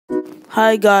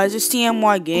Hi guys, it's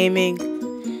TMY Gaming.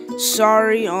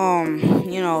 Sorry,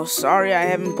 sorry I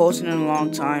haven't posted in a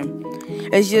long time.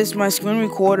 It's just my screen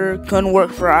recorder couldn't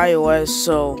work for iOS,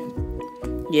 so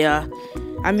yeah.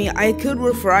 I mean, I could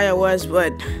work for iOS,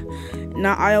 but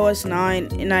not iOS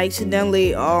 9, and I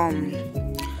accidentally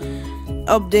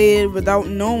updated without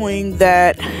knowing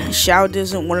that Shout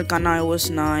doesn't work on iOS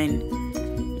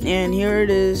 9. And here it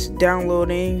is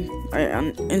downloading.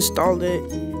 I installed it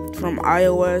from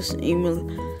iOS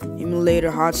emulator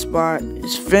hotspot.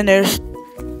 It's finished,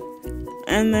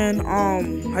 and then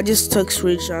I just took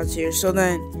screenshots here. So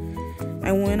then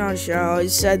I went on Shout. It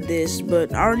said this,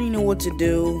 but I already know what to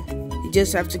do. You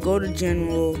just have to go to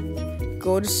general,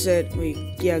 go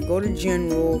to go to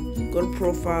general, go to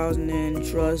profiles, and then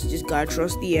trust. Just gotta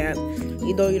trust the app.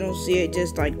 Even though you don't see it,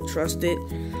 just like trust it.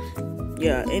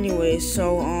 Yeah, anyway,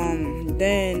 so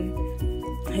then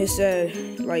it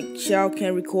said like Shout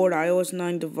can't record iOS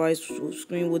 9 device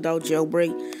screen without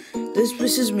jailbreak. This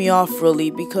pisses me off really,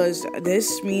 because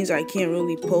this means I can't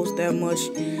really post that much.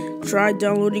 Try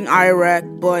downloading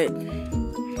iRack, but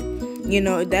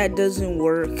that doesn't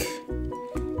work.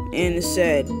 And it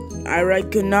said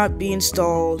iRack could not be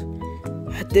installed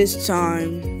at this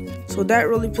time, so that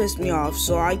really pissed me off.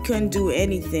 So I couldn't do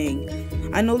anything.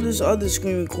 I know there's other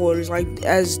screen recorders like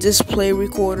as display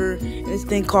recorder and this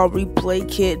thing called replay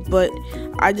kit, but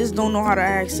I just don't know how to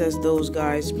access those,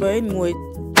 guys. But anyway,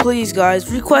 please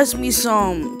guys, request me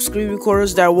some screen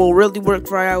recorders that will really work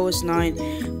for iOS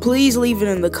 9. Please leave it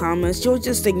in the comments. Don't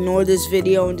just ignore this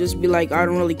video and just be like, I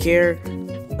don't really care.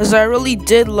 Because I really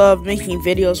did love making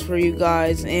videos for you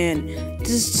guys, and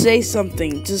just say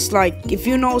something. Just like, if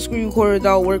you know a screen recorder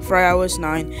that will work for iOS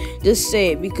 9, just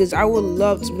say it, because I would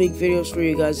love to make videos for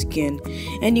you guys again.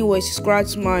 Anyway, subscribe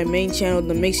to my main channel,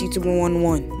 The Mix YouTuber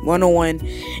 101,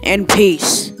 and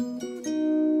peace.